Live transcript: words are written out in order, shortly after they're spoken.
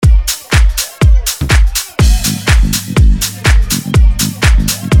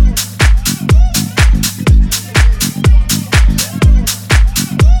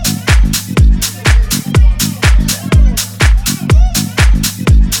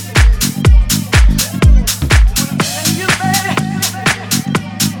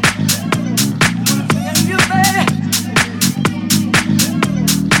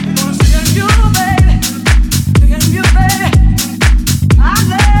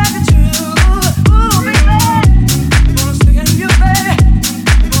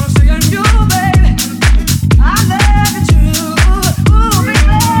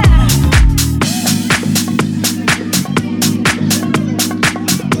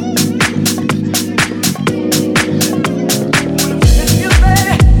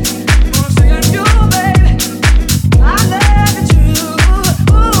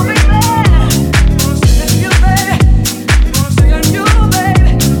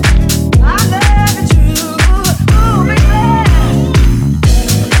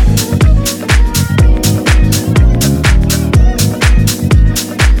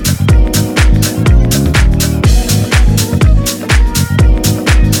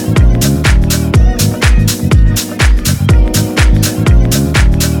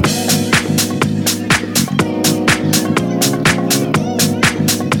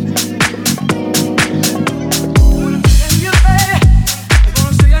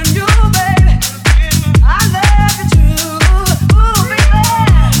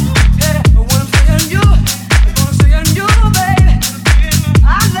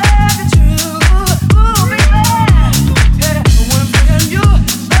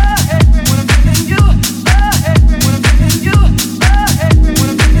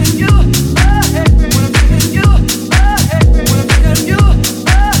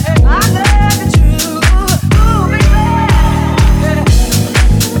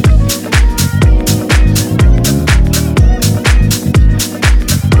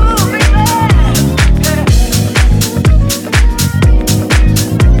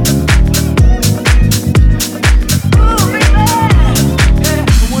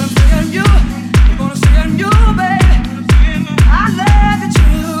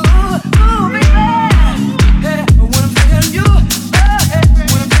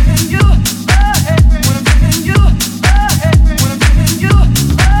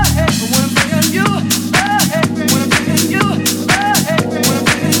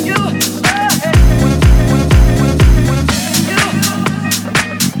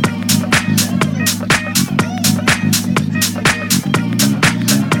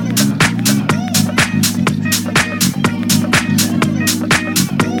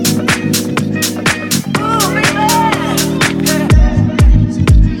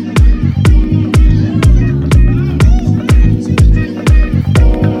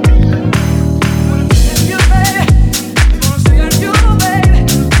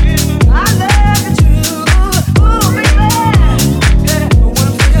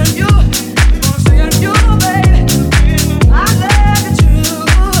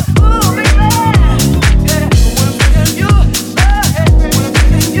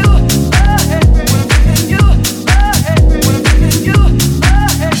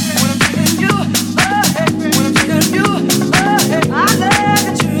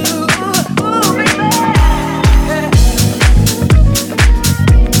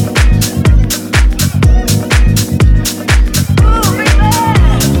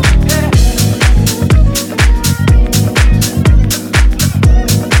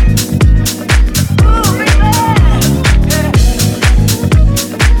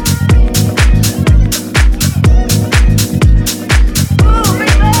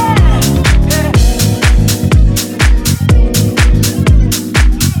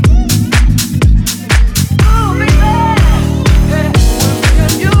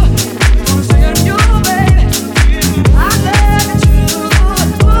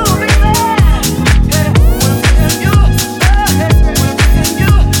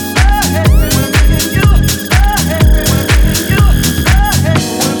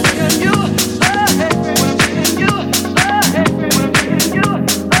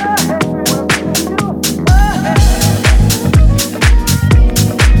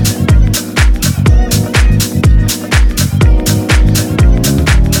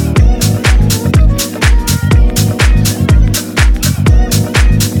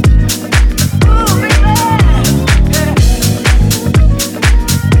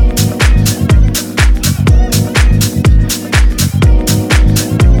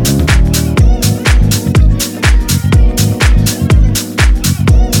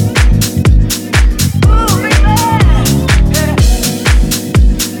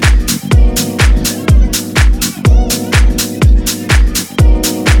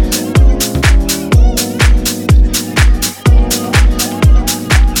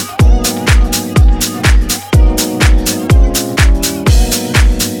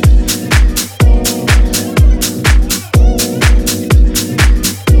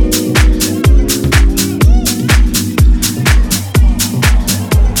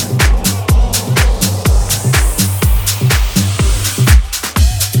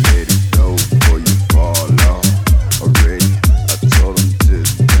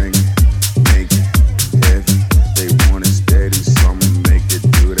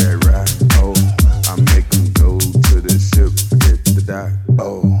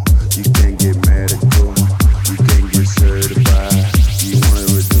You can't get medical. You can't get certified. You wanna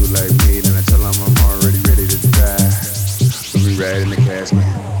do like me, then I tell them I'm already ready to die. Put me right in the casket.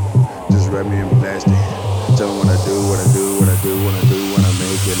 Just wrap me in plastic. Tell them what I do, what I do, what I do, what I do, when I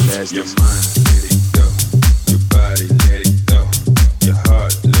make it last. Your mind, let it go. Your body, let it go. Your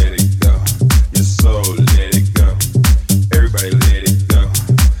heart, let it go. Your soul, let it go. Everybody, let it go.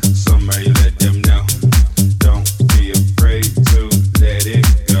 Somebody let them know. Don't be afraid to let it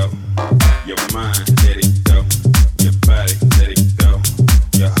go. Your mind, let it go. Your body, let it go.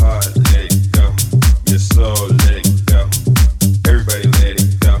 Your heart, let it go. Your soul, let it go. Everybody, let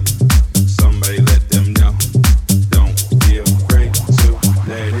it go. Somebody let them know. Don't be afraid to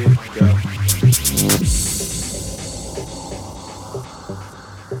let it go.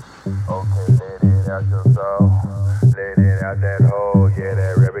 Okay, let it out your soul. Let it out that hole. Yeah,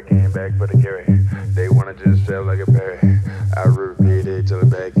 that rabbit came back for the carry. They wanna just sell like a parrot. I repeat it till the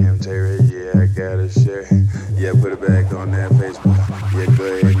back him Terry. Yeah, I gotta share. Yeah, put it back on that Facebook. Yeah, go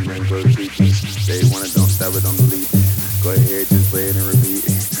ahead and then go keep it. They wanna don't stop it, don't delete it. Go ahead, just play it and repeat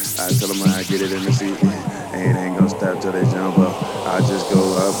it. I tell them I get it in the seat. And ain't gonna stop till they jump up. I just go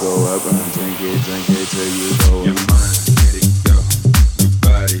up, and drink it till you go. Your mind, let it go. Your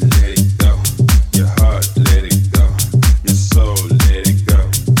body, let it go. Your heart, let it go. Your soul, let it go.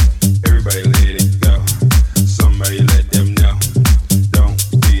 Everybody, let it go. Somebody let them know. Don't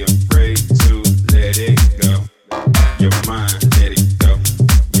be afraid to let it go. Your mind, let it go.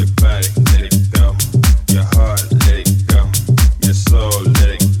 Your body, let it go. Your heart, let it go. Your soul, let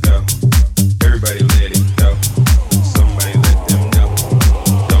it go. Everybody, let it go. Somebody let them know.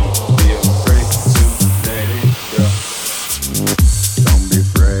 Don't be afraid to let it go. Don't be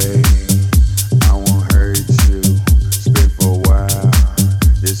afraid, I won't hurt you. Spit for a while,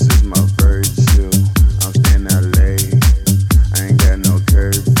 this is my virtue. I'm staying out late, I ain't got no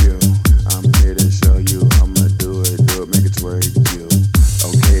curfew. I'm here to show you I'ma do it, make it twerk you.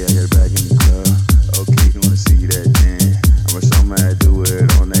 Okay, I got it back in the club. Okay, you wanna see that then? I'ma show 'em how to do it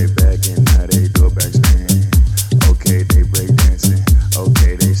on their back and how they do it back stand. Okay, they break dancing.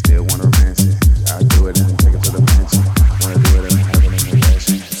 Okay, they still wanna romance it. I do it and take it to the mansion. Wanna do it and have it in the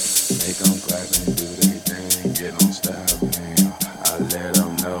fashion. Make 'em clap and do their thing. Get on stopping. I let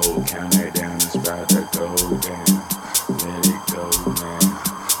 'em know. Count it down, it's about to go down. Let it go now.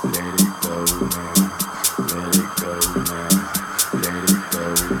 Let it go now. Let it go now. Let it go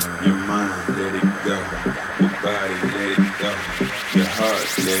now. Your mind, let it go. Your body, let it go. Your heart,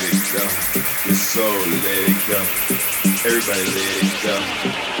 let it go. Your soul, let it go. Everybody, let it go.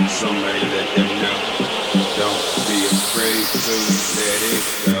 Somebody let them know. Don't be afraid to let it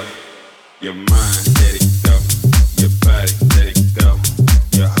go. Your mind, let it go. Your body, let it go.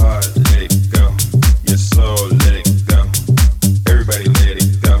 Your heart, let it go. Your soul, let it go. Everybody, let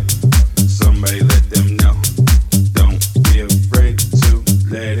it go. Somebody let them know. Don't be afraid to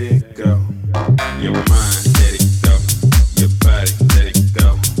let it go. Your mind, let it go. Your body, let it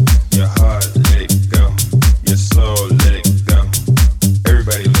go. Your heart, let it go. Your soul, let it go.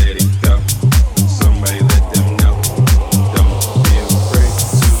 Everybody, let it go. Somebody let them know. Don't be afraid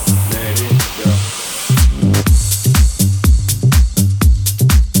to let it go.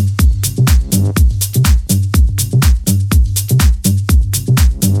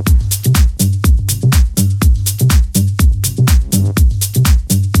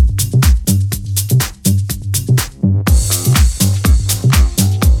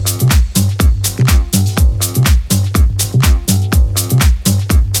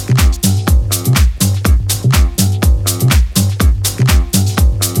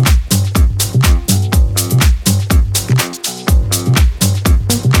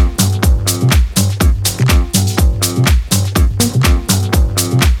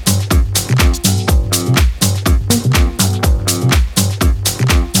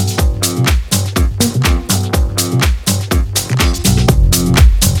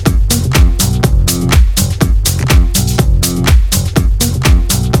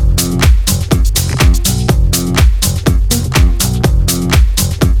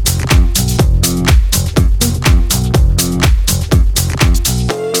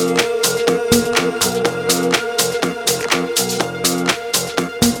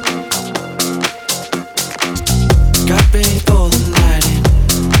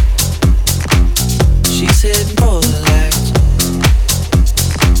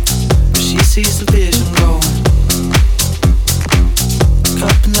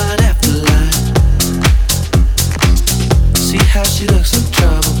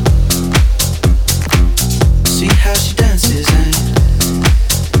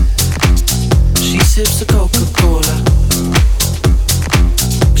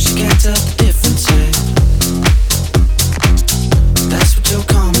 tell the difference, yeah. That's what you're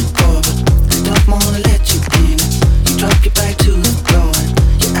coming for, but they don't wanna let you in. You drop your back to the floor and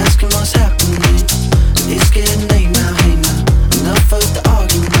you're asking what's happening. It's getting late now, hey now. Enough of the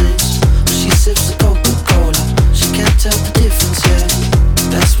arguments. She sips the Coca-Cola. She can't tell the difference, yeah.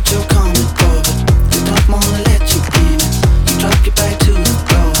 That's what you're coming for, but they don't wanna let you in. You drop your back to the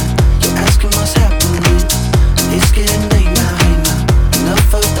floor and you're asking what's happening. It's getting late now, hey now.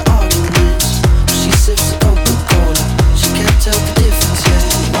 Enough of the arguments. She sips the Coca-Cola. She can't tell the difference, yeah.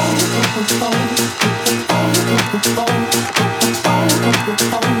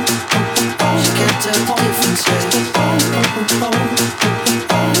 She can't tell the difference, yeah.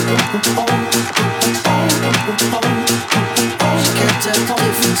 She can't tell the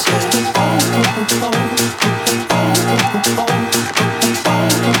difference, yeah.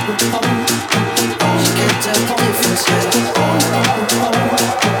 She can't tell the difference, yeah.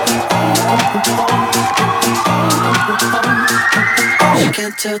 She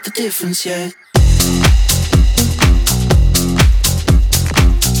can't tell the difference yet.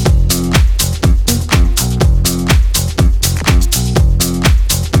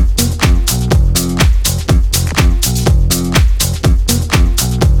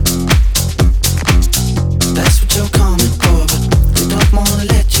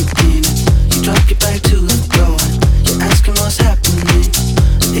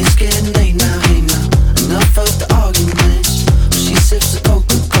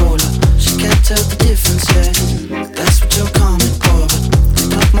 Can't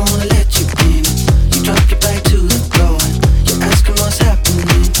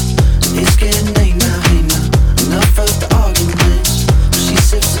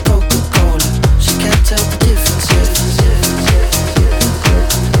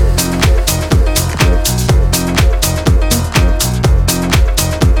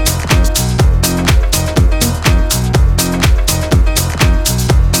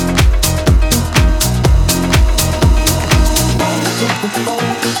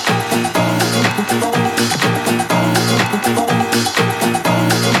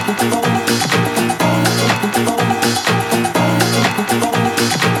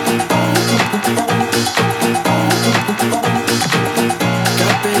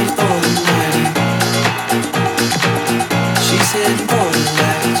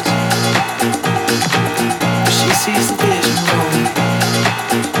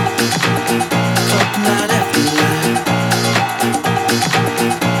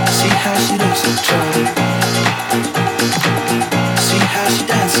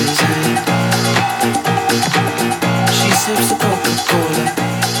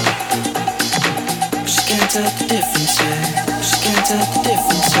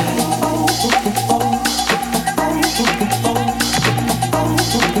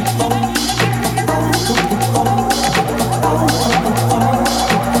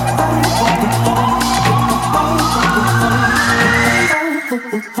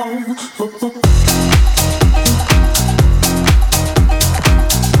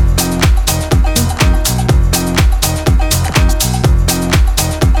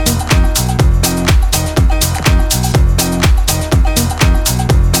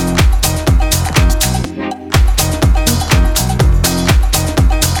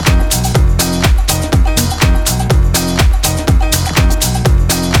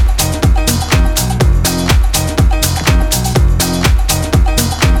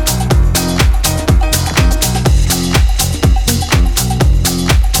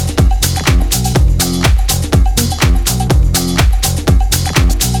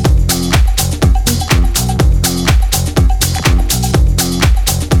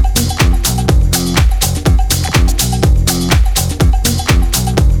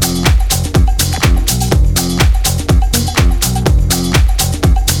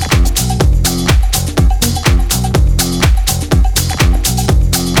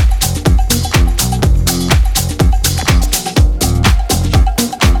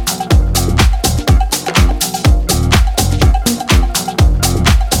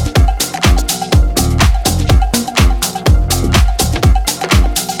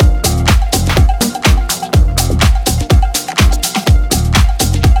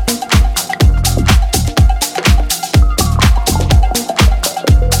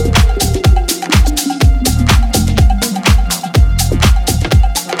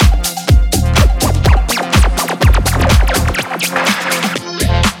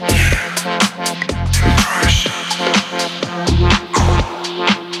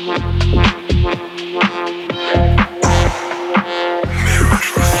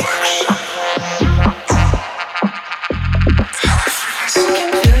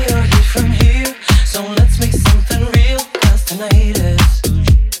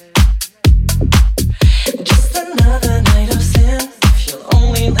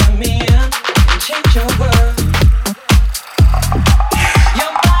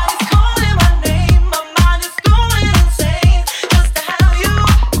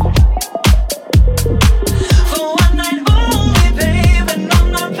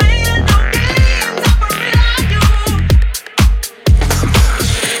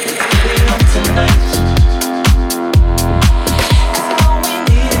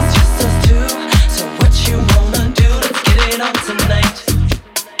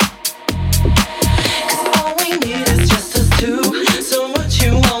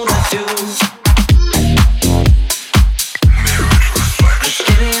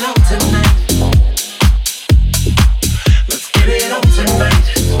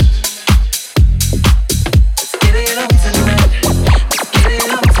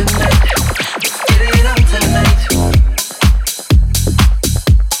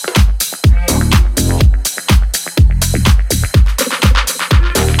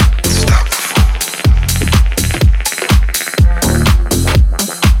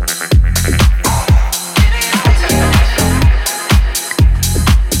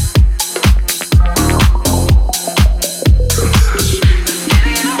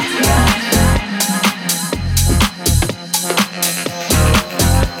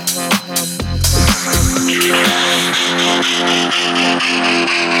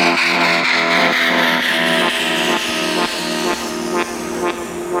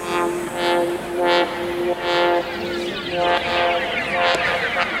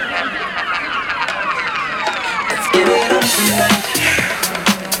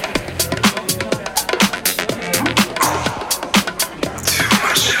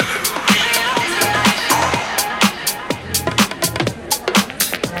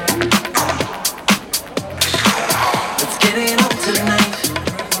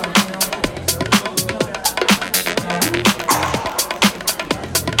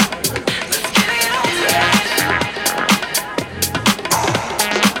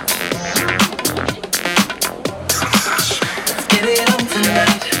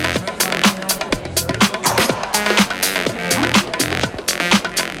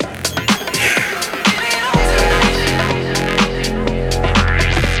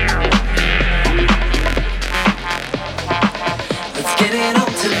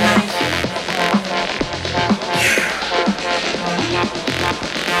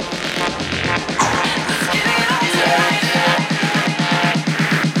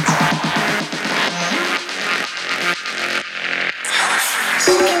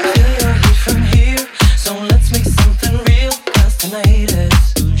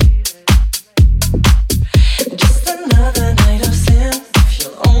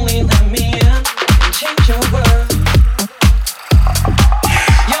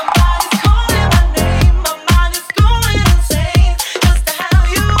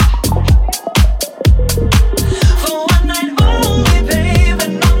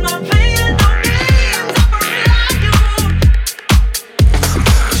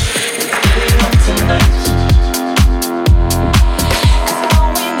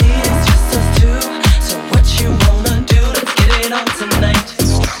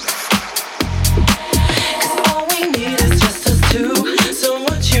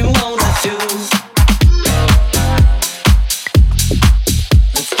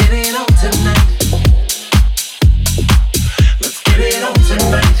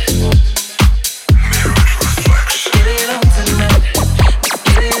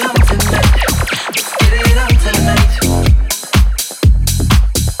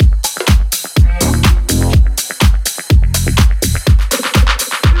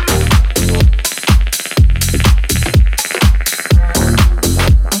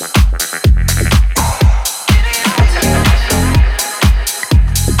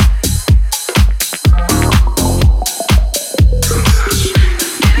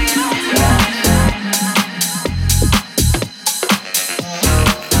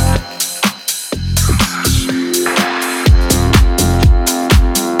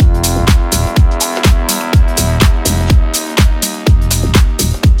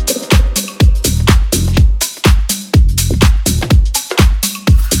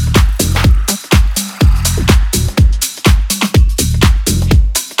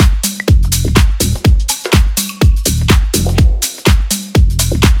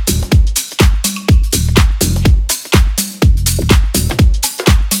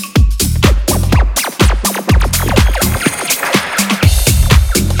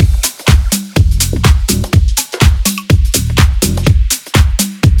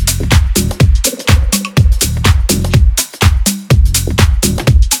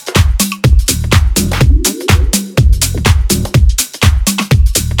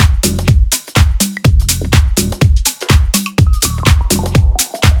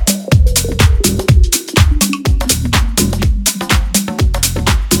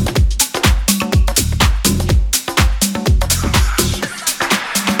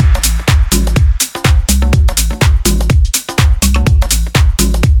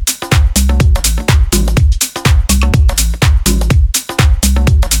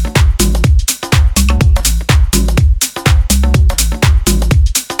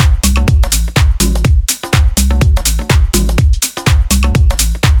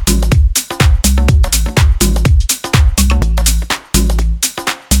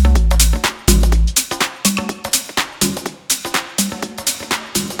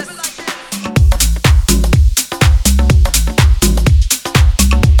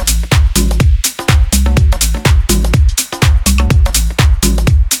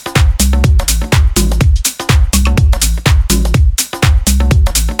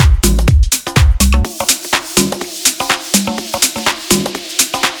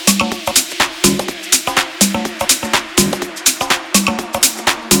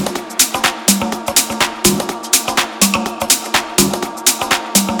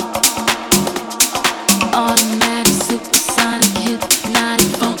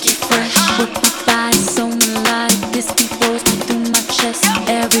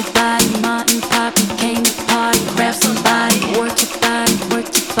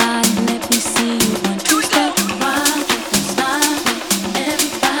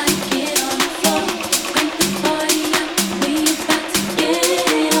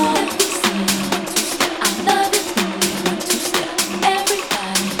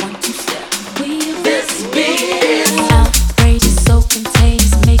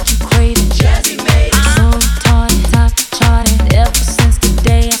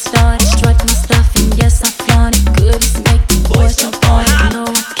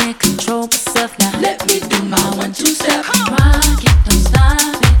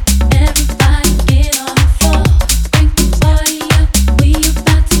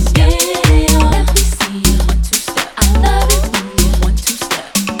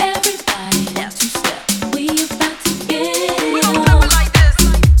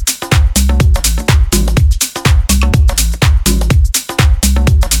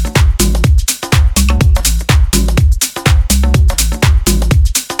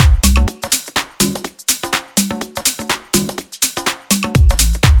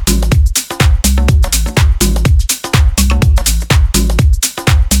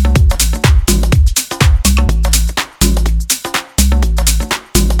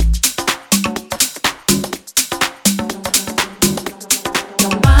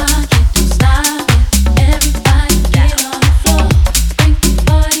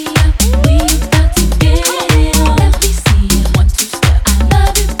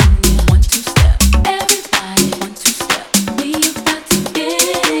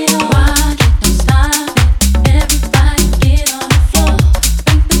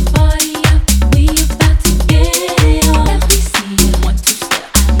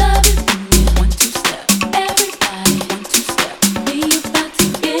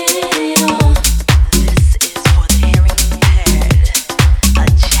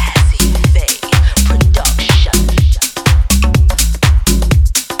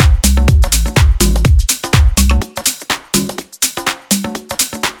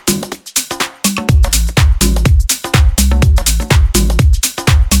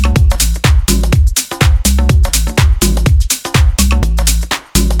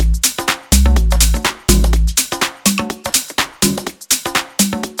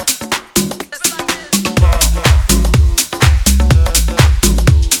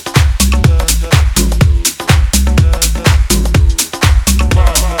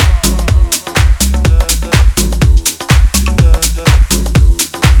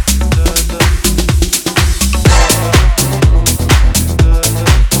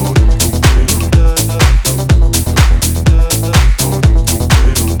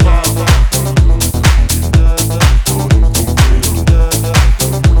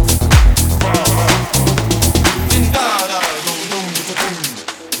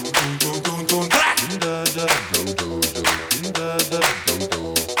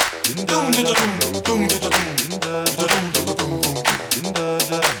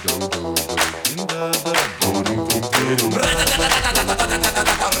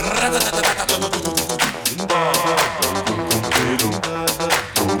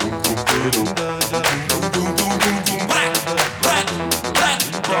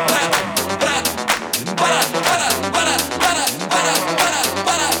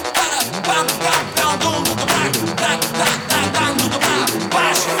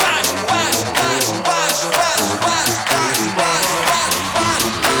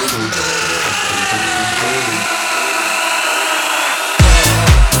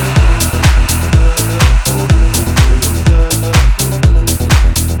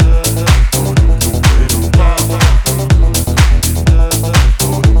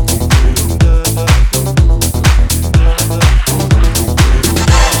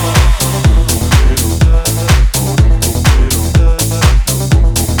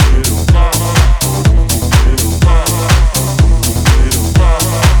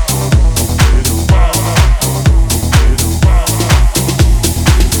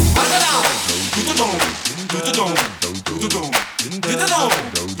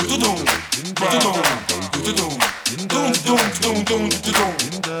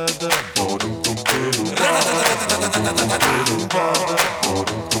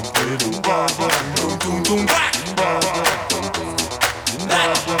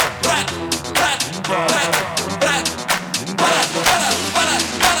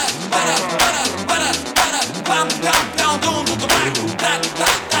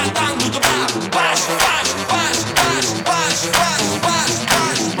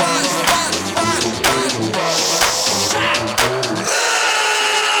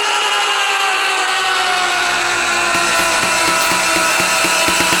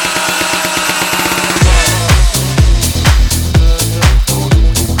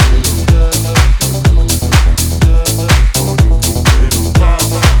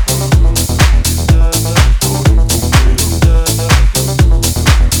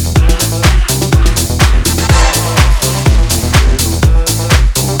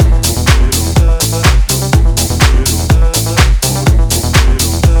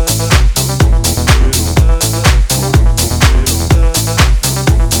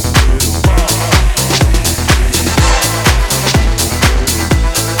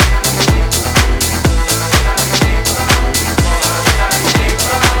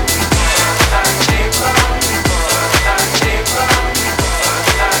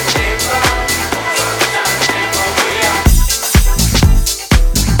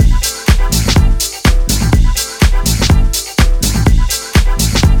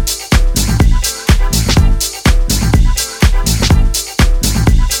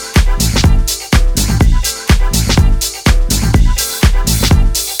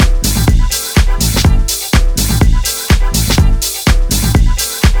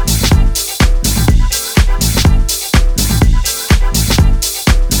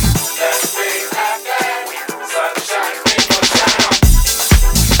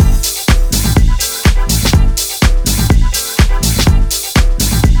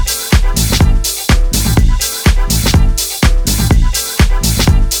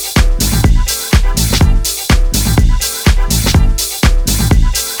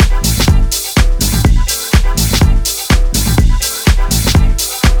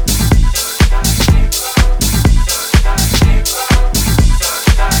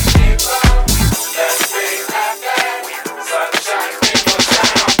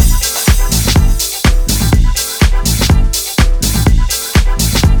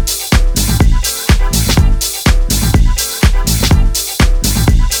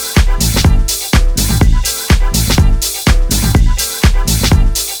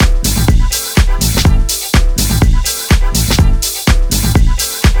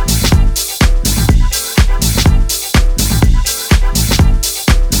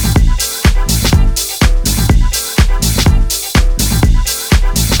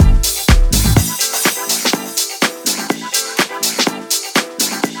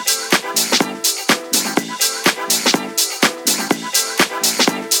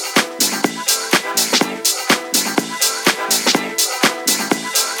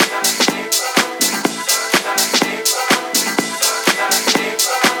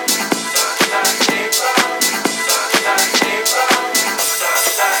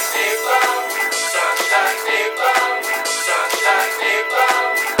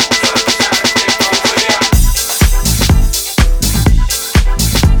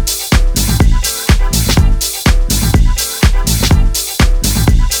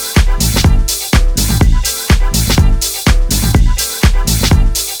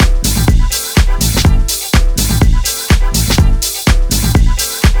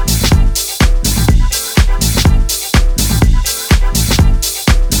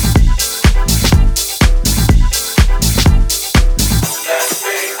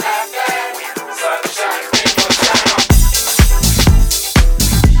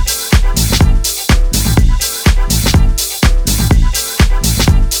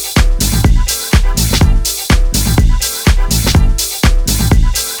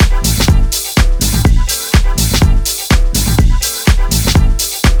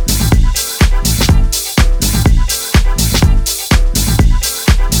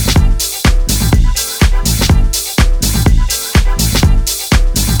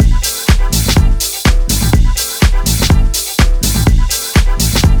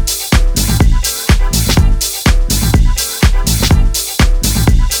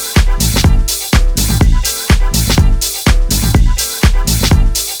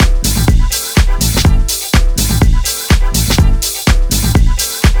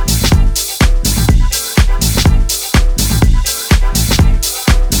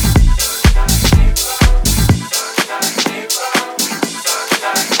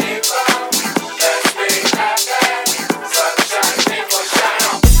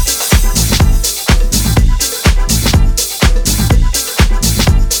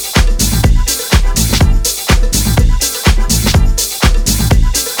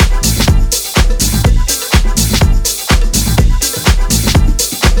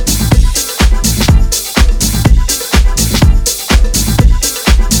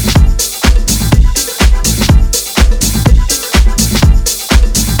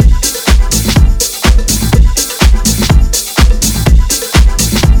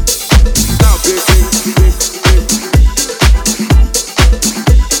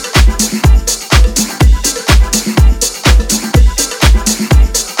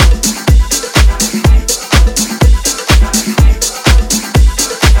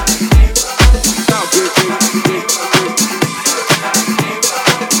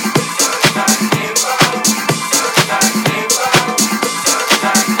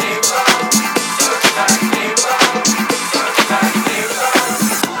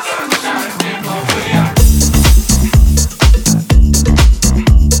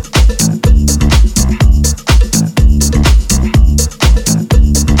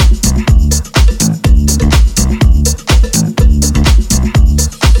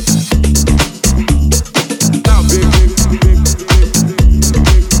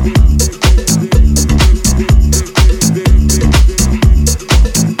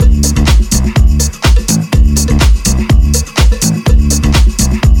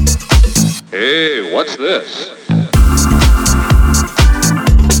Hey, what's this?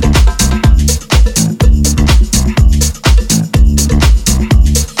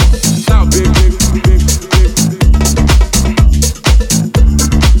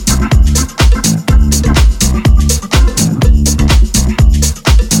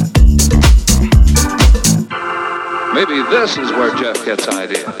 Maybe this is where Jeff gets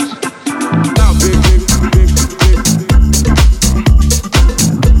ideas.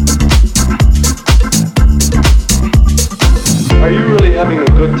 Are you really having a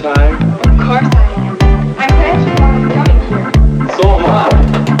good time? Of course I am. I'm glad you are coming here. So am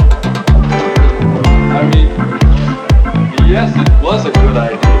I mean, yes, it was a good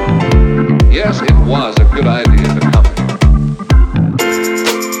idea. Yes, it was a good idea to come here.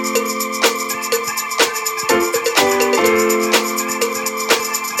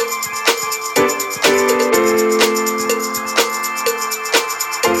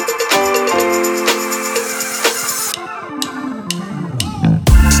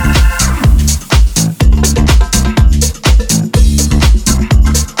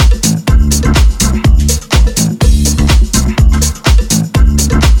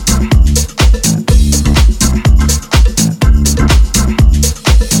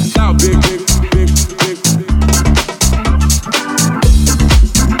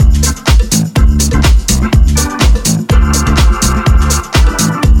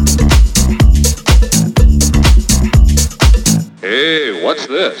 Hey, what's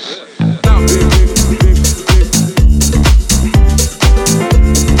this?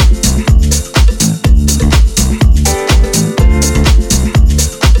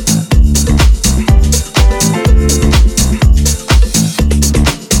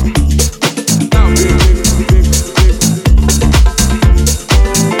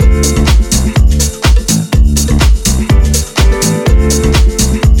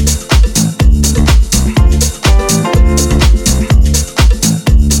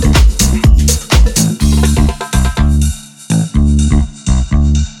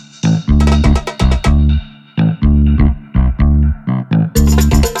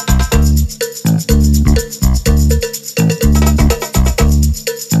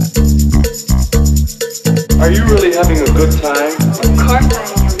 Are you really having a good time? Of course I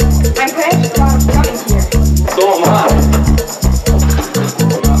am. I'm glad you are coming here. So am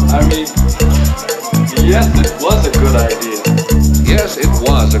I mean, yes, it was a good idea. Yes, it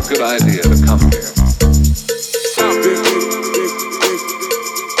was a good idea to come here.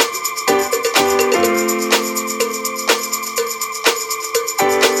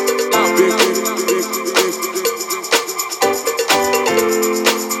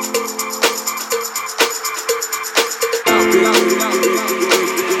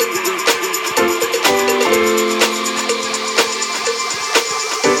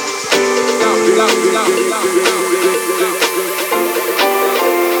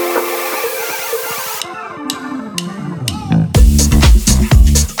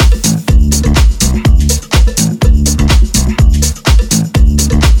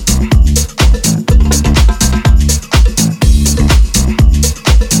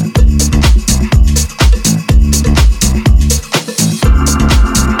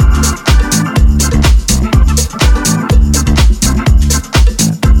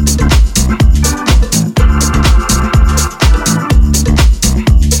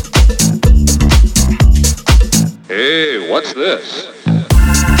 Hey, what's this?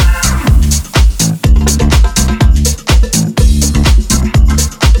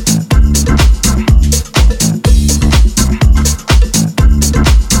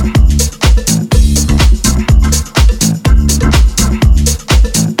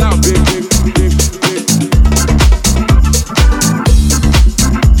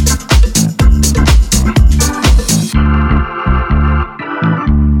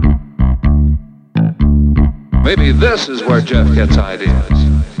 Maybe this is where Jeff gets ideas.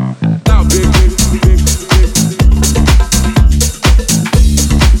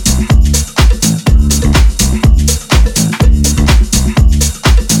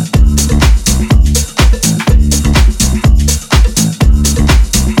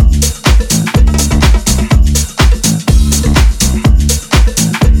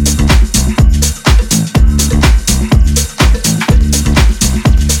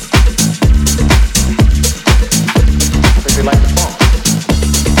 Like the phone.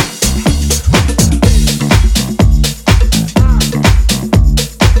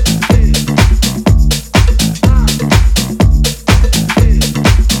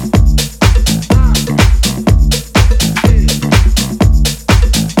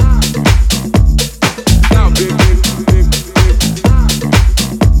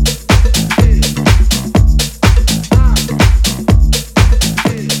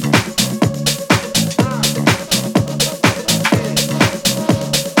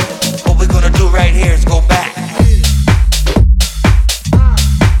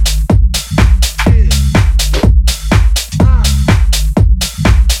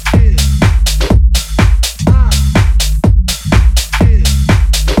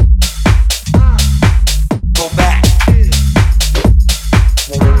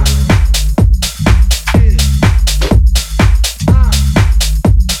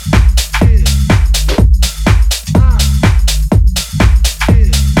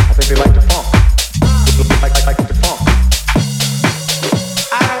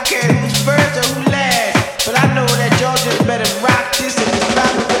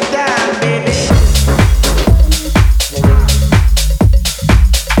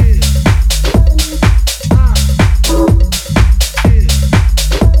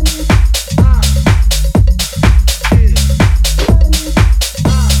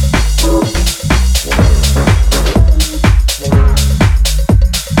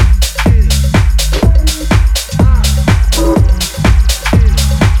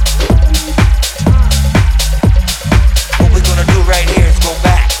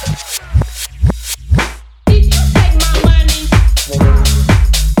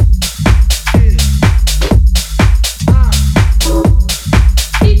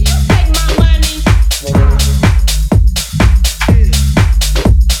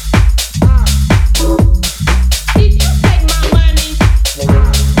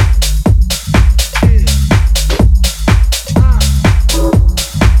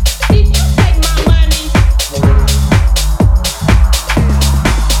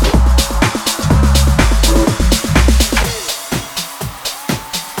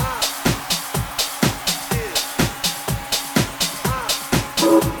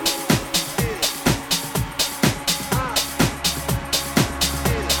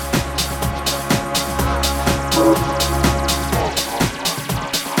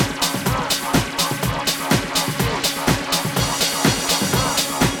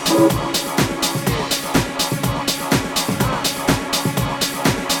 They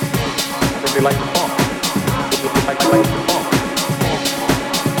like the funk. Like the funk.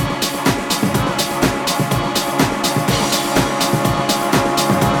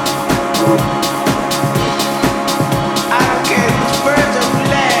 I don't care if it's first or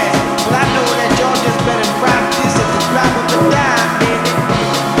last, but I know that y'all just better rock this at the drop of a dime, baby.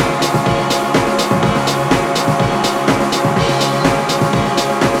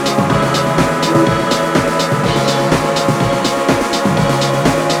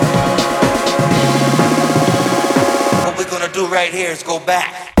 What we're gonna do right here is go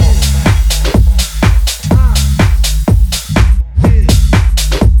back.